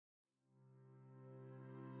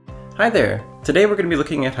Hi there! Today we're going to be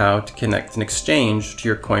looking at how to connect an exchange to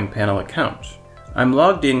your CoinPanel account. I'm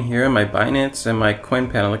logged in here on my Binance and my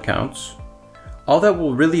CoinPanel accounts. All that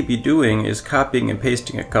we'll really be doing is copying and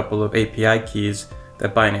pasting a couple of API keys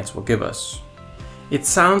that Binance will give us. It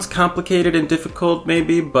sounds complicated and difficult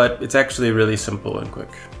maybe, but it's actually really simple and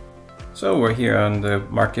quick. So we're here on the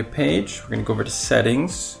market page. We're going to go over to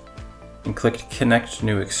settings and click Connect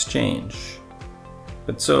New Exchange.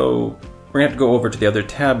 But so we're going to have to go over to the other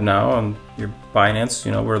tab now on your Binance.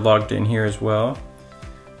 We're logged in here as well.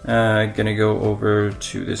 Going to go over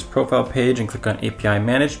to this profile page and click on API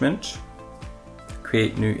Management.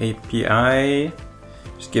 Create new API.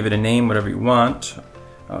 Just give it a name, whatever you want.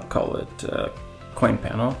 I'll call it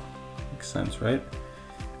CoinPanel. Makes sense, right?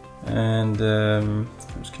 And I'm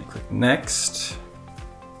just going to click Next.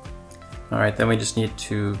 Alright, then we just need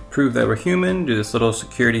to prove that we're human. Do this little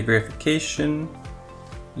security verification.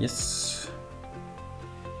 Yes.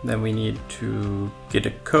 Then we need to get a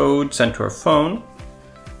code sent to our phone.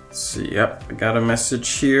 Let's see, yep, I got a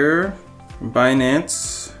message here from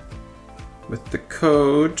Binance with the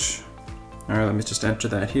code. Alright, let me just enter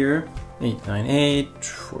that here.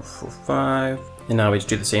 898-445. And now we just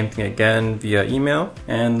do the same thing again via email.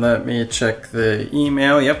 And let me check the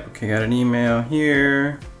email. Yep, okay, got an email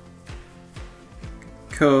here.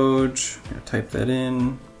 Code, I'm gonna type that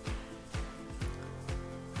in.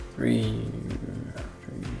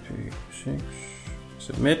 336.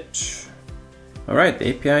 Submit. Alright, the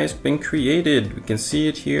API has been created. We can see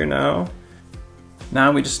it here now.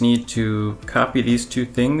 Now we just need to copy these two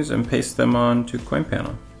things and paste them onto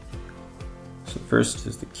CoinPanel. So first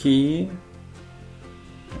is the key,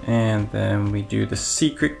 and then we do the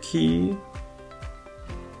secret key.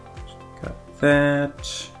 Got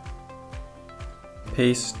that.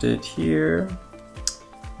 Paste it here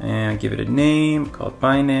and give it a name, call it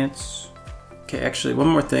Binance. Okay, actually one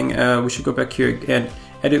more thing, we should go back here and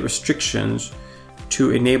edit restrictions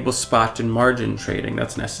to enable spot and margin trading.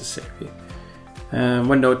 That's necessary.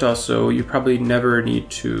 One note also, you probably never need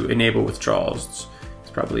to enable withdrawals.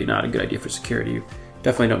 It's probably not a good idea for security. You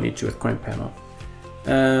definitely don't need to with CoinPanel.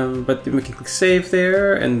 But then we can click save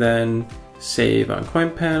there and then save on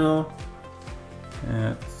CoinPanel.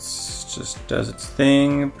 It just does its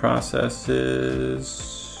thing, processes.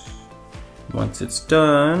 Once it's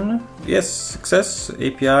done, yes, success,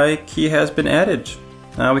 API key has been added.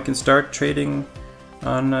 Now we can start trading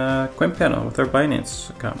on CoinPanel with our Binance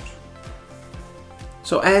account.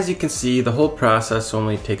 So as you can see, the whole process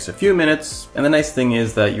only takes a few minutes, and the nice thing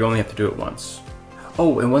is that you only have to do it once.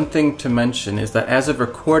 Oh, and one thing to mention is that as of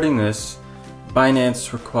recording this,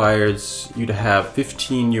 Binance requires you to have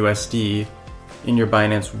 15 USD in your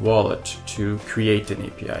Binance wallet to create an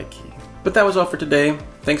API key. But that was all for today.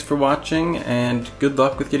 Thanks for watching, and good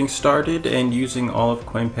luck with getting started and using all of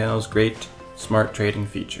CoinPanel's great smart trading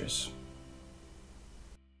features.